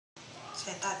ใ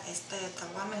ช้ตัดเอสเตอร์แต่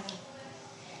ว่ามัน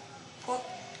พวก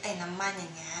ไอ้น้ำมันอย่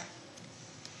างเงี้ย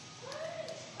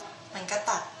มันก็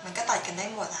ตัดกันได้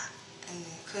หมดอ่ะ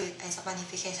คือไอ้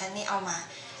saponification นี่เอามา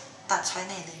ตัดช้อยไ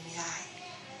หนเลยไม่ได้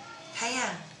ถ้าอย่า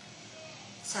ง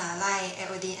สาหร่ายไอ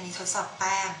โอดีนอันนี้ทดสอบแ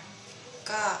ป้ง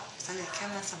ก็จะเหลือแค่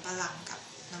มันสำปะหลังกับ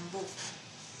น้ำบุก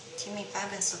ที่มีแป้ง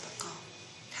เป็นส่วนประกอบ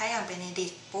ถ้าอย่างเป็นในดิ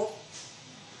บปุ๊บ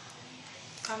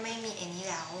ก็ไม่มีอันนี้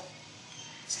แล้ว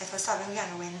ใช้ทดสอบทุกอย่าง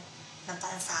ยกเว้นน้ำตา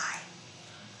ลทราย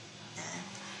นะ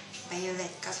ไบโอเล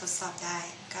ตก็ทดสอบได้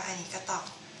ก็อันนี้ก็ตอบ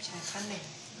ใช้ข้อหนึ่ง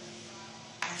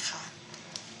นะคะ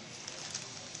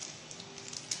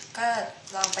ก็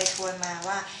ลองไปทวนมา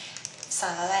ว่าสา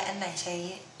รอะไรอันไหนใช้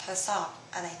ทดสอบ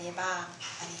อะไรได้บ้าง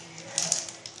อะไรอย่างนี้นะ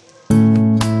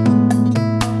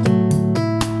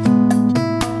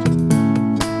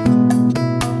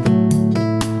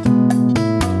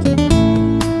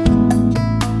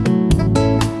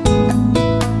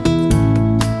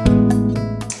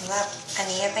สำหรับอัน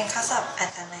นี้เป็นข้อสอบอั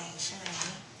ตนัยใช่ไหม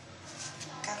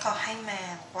ก็ขอให้มา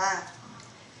ว่า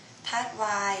ธาตุ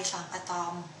Y 3 อะตอ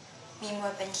มมีม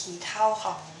วลเป็นขีดเท่าข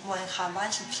องมวลคาร์บอน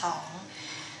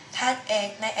12ธาตุ X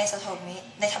ในไอโซโทปนี้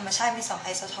ในธรรมชาติมี2ไอ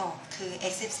โซโทปคือ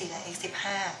X14 และ X15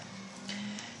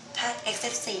 ธาตุ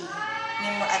X14 มี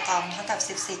มวลอะตอมเท่ากับ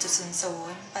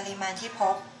 14.00 ปริมาณที่พ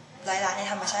บร้อยละใน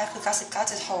ธรรมชาติคือ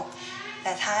 99.6 แ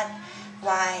ต่ธาตุ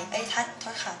Y ธา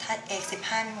ตุ X15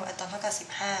 มีมวลอะตอมเท่ากับ 15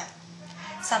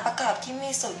 สารประกอบที่มี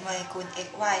สูตรโมเลกุล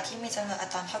XY ที่มีจำนวนอะ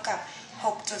ตอมเท่ากับ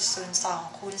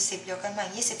6.02 คูณ 10 ยกกำลัง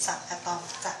23 อะตอม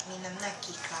จะมีน้ำหนัก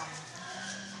กี่กรัม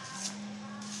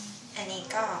อันนี้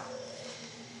ก็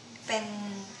เป็น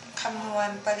คำนวณ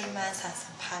ปริมาณสาร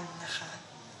สัมพันธ์นะคะ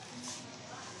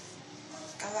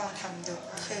ก็ลองทำดู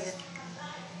ก็คือ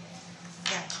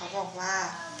อย่างเขาบอกว่า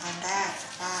ตอนแรก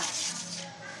ว่า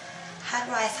ธาตุ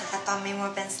Y 3 อะตอมมีมว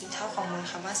ลเป็นสีเท่าของมวล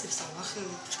คาร์บอน12ก็คือ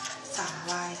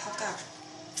 3Y เท่ากับ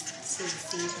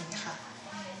 4C ถูกไหมคะ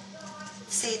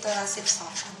C ตัวละ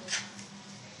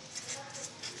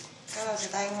12ก็เราจะ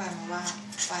ได้มาว่า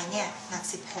Y เนี่ยหนัก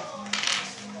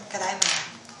16ก็ได้มา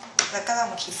แล้วก็เรา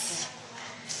มาคิดกัน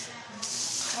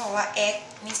เขาบอกว่า X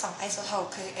มี2ไอโซโทป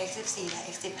คือ X14 และ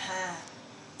X15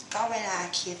 ก็เวลา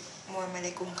คิดมวลโมเล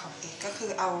กุลของ X ก็คื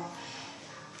อเอา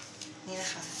นี่นะ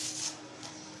คะ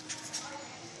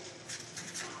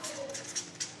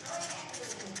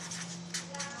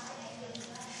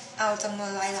เอาจำนว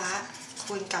นร้อยละ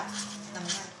คูณกับน้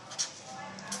ำหนัก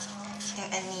อย่าง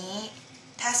อันนี้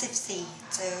ถ้า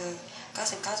14เจอก็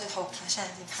19.6เพราะฉะ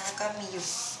นั้น15ก็มีอยู่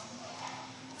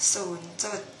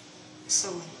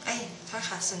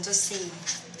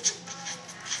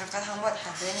0.4 แล้วก็ทั้งหมดหา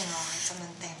รด้วย100จำนว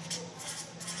นเต็ม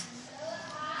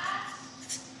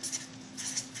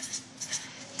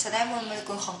จะได้มวลโมเล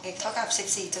กุลของ X เท่ากับ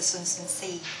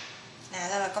 14.004 นะ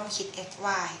แล้วเราก็มาคิด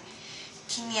XY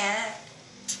ทีเนี้ย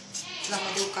เราม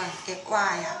าดูก่อน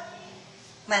XY อ่ะ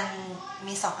มัน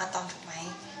มี2อะตอมถูกไหม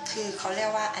คือเขาเรีย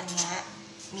กว่าอันเนี้ย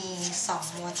มี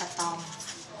2มวลอะตอม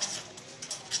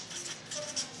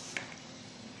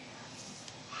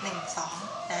1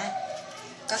 2นะ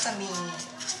ก็จะมี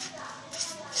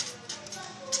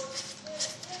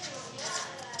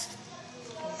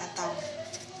อะตอม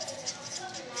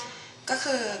ก็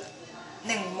คือ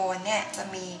1โมลเนี่ยจะ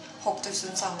มี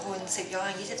 6.02 คูณ 10 ยกกำ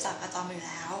ลัง23 อะตอมอยู่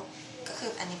แล้วก็คื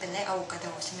ออันนี้เป็นเลขอะโวคาโด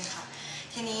ใช่ไหมคะ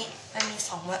ทีนี้มันมี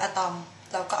2มวลอะตอม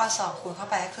เราก็เอา2คูณเข้า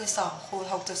ไปก็คือ2คูณ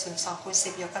 6.02 คูณ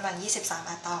 10 ยกกำลัง23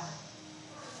 อะตอม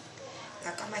แ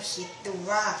ล้วก็มาคิดดู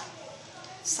ว่า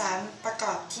สารประก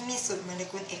อบที่มีสูตรโมเล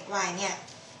กุล XY เนี่ย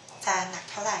จะหนัก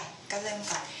เท่าไหร่ก็เริ่ม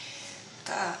ก่อน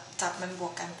ก็จับมันบว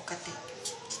กกันปกติ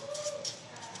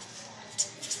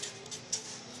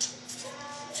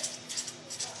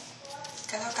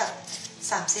ก็เท่ากับ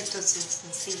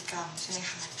 30.004 กรัมใช่ไหม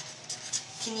คะ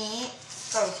ทีนี้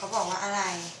โจทย์เขาบอกว่าอะไร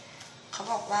เขา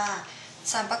บอกว่า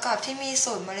สารประกอบที่มี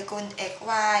สูตรโมเลกุล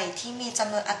XY ที่มีจ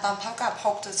ำนวนอะตอมเท่ากับ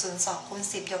 6.02 คูณ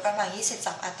 10 ยกกำลัง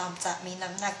23 อะตอมจะมีน้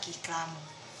ำหนักกี่กรัม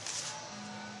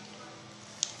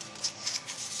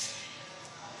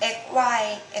XY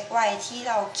ที่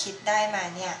เราคิดได้มา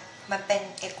เนี่ยมันเป็น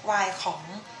XY ของ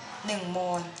1โม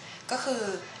ลก็คือ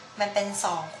มันเป็น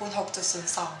2คูณ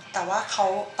 6.02 แต่ว่าเขา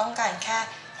ต้องการแค่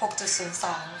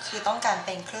 6.02 คือต้องการเ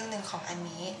ป็นครึ่งหนึ่งของอัน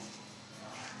นี้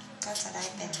ก็จะได้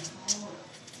เป็น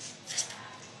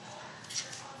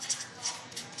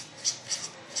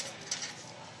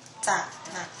จะ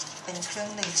หนักเป็นครึ่ง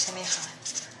หนึ่งใช่ไหมคะ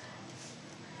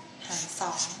หาร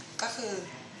2ก็คือ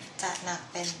จะหนัก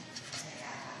เป็น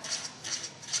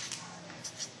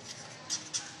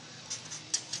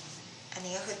อัน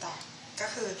นี้ก็คือตอบก็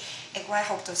คือ xy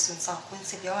 6.02 คูณ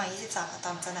 10 ยกกำลัง23 อะต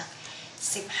อมจะหนัก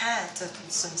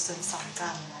 15.002 ก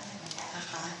รัมนะ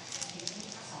คะ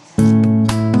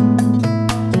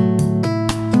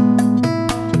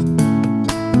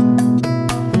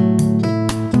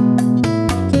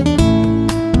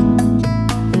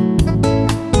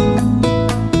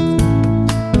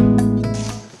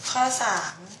ข้อ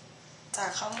 3 จา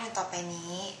กข้อมูลต่อไป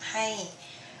นี้ให้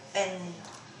เป็น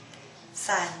ส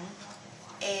าร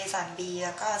A สาร B แ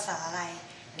ล้วก็สารอะไร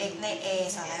x ใน A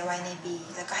สารอะไร y ใน B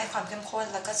แล้วก็ให้ความเข้มข้น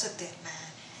แล้วก็จุดเดือดมา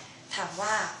ถามว่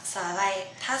าสารอะไร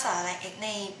ถ้าสารอะไร x ใน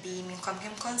B มีความเ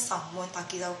ข้มข้น2 โมลต่อ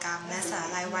กิโลกรัมและสารอ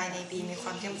ะไร y ใน B มีคว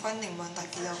ามเข้มข้น1 โมลต่อ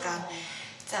กิโลกรัม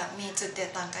จะมีจุดเดือด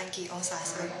ต่างกันกี่องศา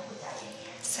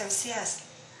เซลเซียส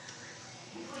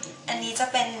อันนี้จะ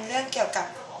เป็นเรื่องเกี่ยวกับ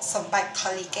สมบัติ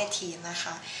colligative นะค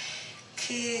ะ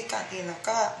คือก่อนอื่นเรา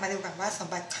ก็มาดูกันว่าสม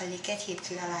บัติ colligative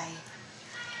คืออะไร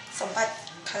สมบัติ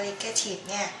colligative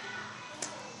เนี่ย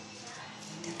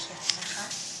เดี๋ยวเขียนนะคะ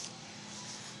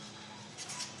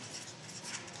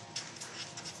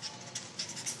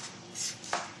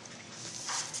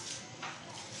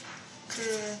คื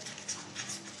อ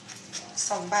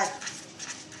สมบัติ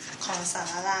ของสาร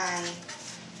ละลาย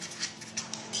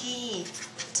ที่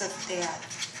จุดเดือด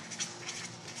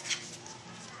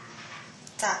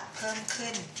จะเพิ่ม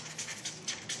ขึ้น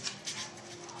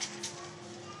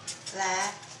และ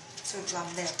จุดหลอม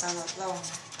เหลวจะลดลง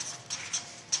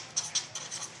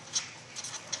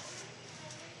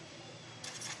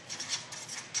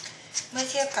เมื่อ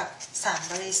เทียบกับสาร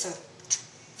บริสุทธิ์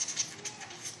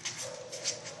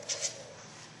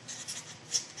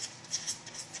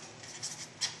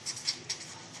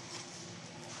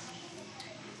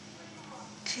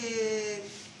คือ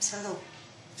สรุป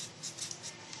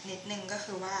นิดนึงก็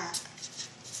คือว่า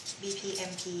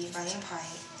BPMP boiling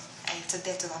point จุดเ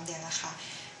ดือดจุดหลอมเหลวนะคะ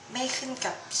ไม่ขึ้น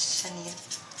กับชนิด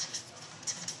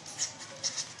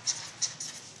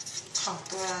ของ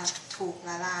ตัวถูก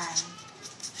ละลาย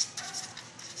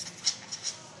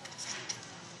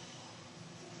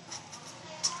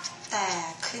แต่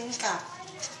ขึ้นกับ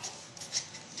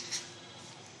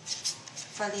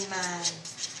ปริมาณ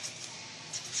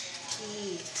ที่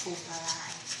ถูกละลา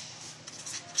ย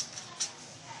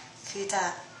คือจะ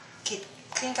คิด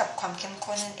ขึ้นกับความเข้ม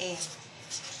ข้นนั่นเอง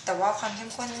แต่ว่าความเข้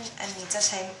มข้นอันนี้จะใ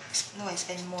ช้หน่วยเ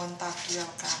ป็นโมลต่อกิโล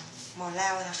กรัมโมลแล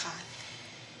ลนะคะ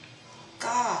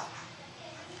ก็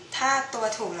ถ้าตัว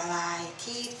ถูกละลาย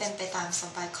ที่เป็นไปตามส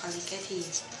มบัติ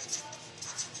colligative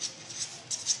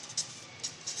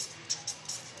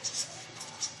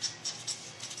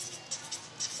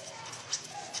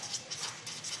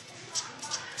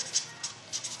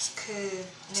คือ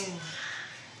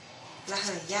 1. ระเห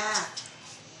ยยาก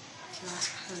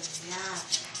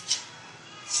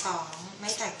2. ไม่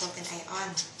แตกตัวเป็นไอออน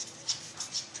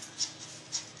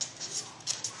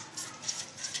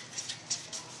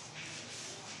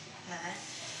นะ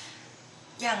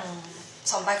อย่าง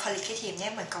สมบัติ colligative เนี่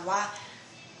ยเหมือนกับว่า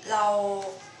เรา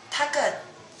ถ้าเกิด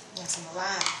อย่างสมมติว่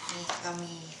าเรา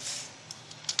มี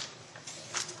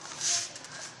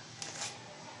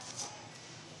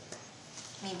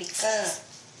บิ๊กเกอร์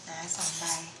นะ2 ใบ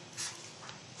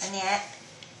อันเนี้ย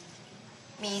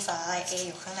มีสารละลาย A อ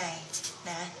ยู่ข้างใน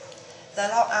นะแล้ว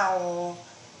เราเ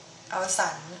อาส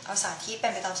ารที่เป็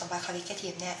นไปตามสมบัติ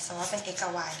colligative เนี่ยสมมติว่าเป็น x กั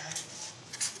บ y นะ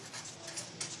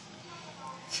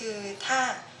คือถ้า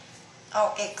เอา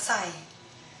x ใส่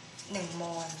1 โม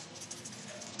ล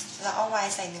แล้วเอา y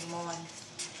ใส่1 โมล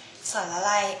สารละ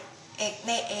ลาย x ใ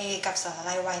น A กับสารละ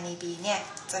ลาย y ใน B เนี่ย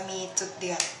จะมีจุดเ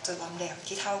ดือดจุดหลอมเหลว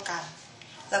ที่เท่ากัน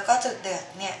แล้วก็จุดเดือด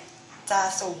เนี่ยจะ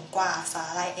สูงกว่าสารล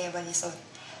ะลาย A บริสุทธิ์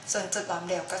ส่วนจุดหลอมเ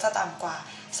หลวก็จะต่ำกว่า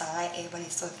สารละลาย A บ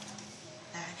ริสุทธิ์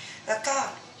นะแล้วก็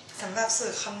สำหรับสู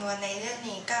ตรคำนวณในเรื่อง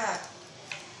นี้ก็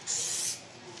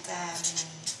จะมี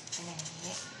เป็นอย่าง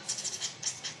นี้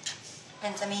มั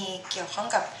นจะมีเกี่ยวข้อง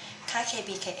กับค่า KB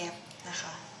KF นะค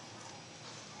ะ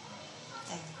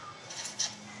อั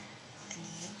น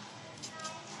นี้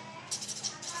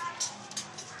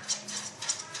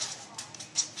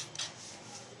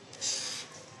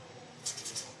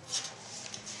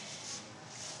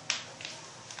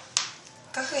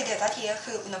ก็คือเดลต้าทีก็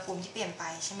คืออุณหภูมิที่เปลี่ยนไป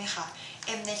ใช่ไหมคะ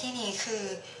M ในที่นี้คือ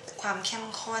ความเข้ม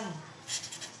ข้น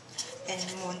เป็น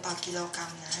โมลต่อกิโลกรั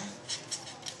มนะ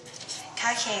ค่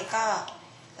า K ก็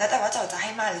แล้วแต่ว่าโจทย์จะให้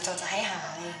มาหรือโจทย์จะให้หา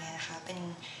อะไรอย่างเงี้ยนะคะเป็น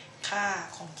ค่า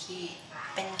คงที่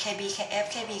เป็น KB KF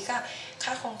KB ก็ค่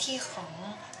าคงที่ของ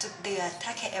จุดเดือดถ้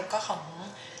า KF ก็ของ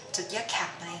จุดเยือกแข็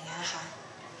งอะไรอย่างเงี้ยนะคะ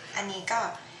อัน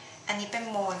นี้เป็น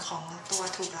โมลของตัว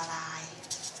ถูกละลาย